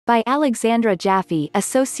By Alexandra Jaffe,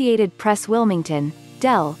 Associated Press, Wilmington,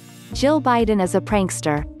 Del. Jill Biden is a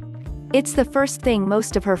prankster. It's the first thing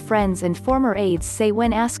most of her friends and former aides say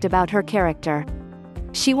when asked about her character.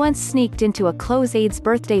 She once sneaked into a close aide's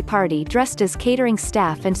birthday party dressed as catering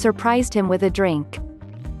staff and surprised him with a drink.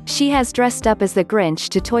 She has dressed up as the Grinch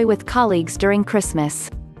to toy with colleagues during Christmas.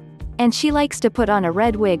 And she likes to put on a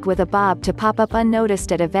red wig with a bob to pop up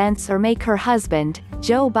unnoticed at events or make her husband,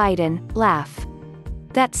 Joe Biden, laugh.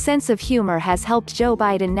 That sense of humor has helped Joe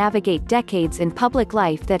Biden navigate decades in public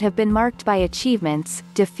life that have been marked by achievements,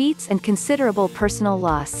 defeats and considerable personal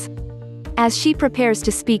loss. As she prepares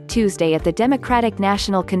to speak Tuesday at the Democratic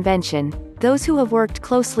National Convention, those who have worked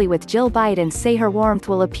closely with Jill Biden say her warmth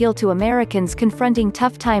will appeal to Americans confronting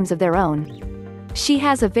tough times of their own. She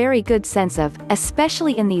has a very good sense of,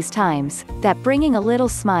 especially in these times, that bringing a little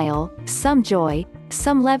smile, some joy,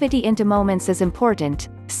 some levity into moments is important,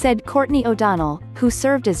 said Courtney O'Donnell, who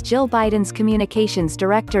served as Jill Biden's communications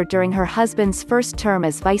director during her husband's first term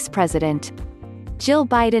as vice president. Jill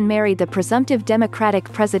Biden married the presumptive Democratic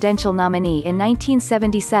presidential nominee in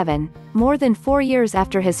 1977, more than 4 years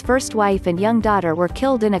after his first wife and young daughter were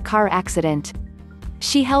killed in a car accident.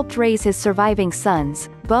 She helped raise his surviving sons,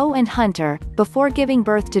 Beau and Hunter, before giving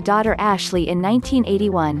birth to daughter Ashley in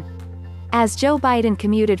 1981. As Joe Biden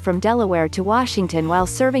commuted from Delaware to Washington while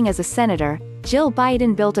serving as a senator, Jill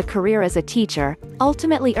Biden built a career as a teacher,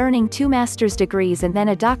 ultimately earning 2 master's degrees and then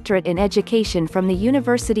a doctorate in education from the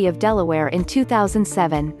University of Delaware in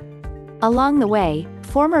 2007. Along the way,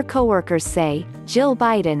 former coworkers say, Jill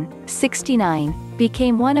Biden, 69,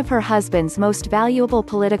 became one of her husband's most valuable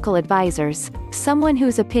political advisors, someone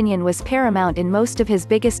whose opinion was paramount in most of his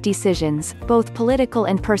biggest decisions, both political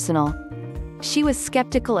and personal. She was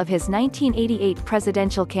skeptical of his 1988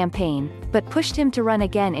 presidential campaign, but pushed him to run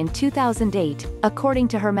again in 2008, according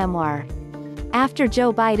to her memoir. After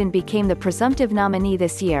Joe Biden became the presumptive nominee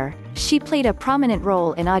this year, she played a prominent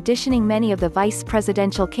role in auditioning many of the vice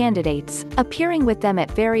presidential candidates, appearing with them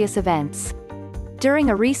at various events.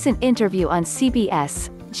 During a recent interview on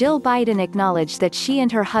CBS, Jill Biden acknowledged that she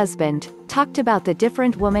and her husband talked about the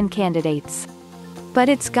different woman candidates. But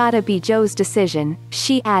it's gotta be Joe's decision,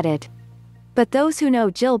 she added. But those who know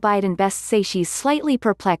Jill Biden best say she's slightly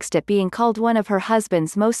perplexed at being called one of her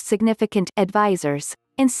husband's most significant advisors,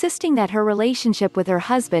 insisting that her relationship with her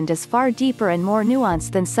husband is far deeper and more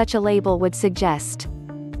nuanced than such a label would suggest.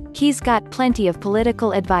 He's got plenty of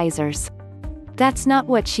political advisors. That's not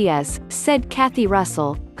what she is, said Cathy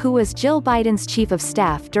Russell, who was Jill Biden's chief of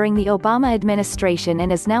staff during the Obama administration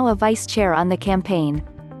and is now a vice chair on the campaign.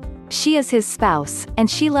 She is his spouse, and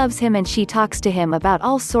she loves him and she talks to him about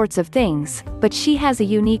all sorts of things, but she has a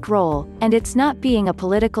unique role, and it's not being a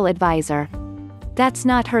political advisor. That's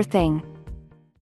not her thing.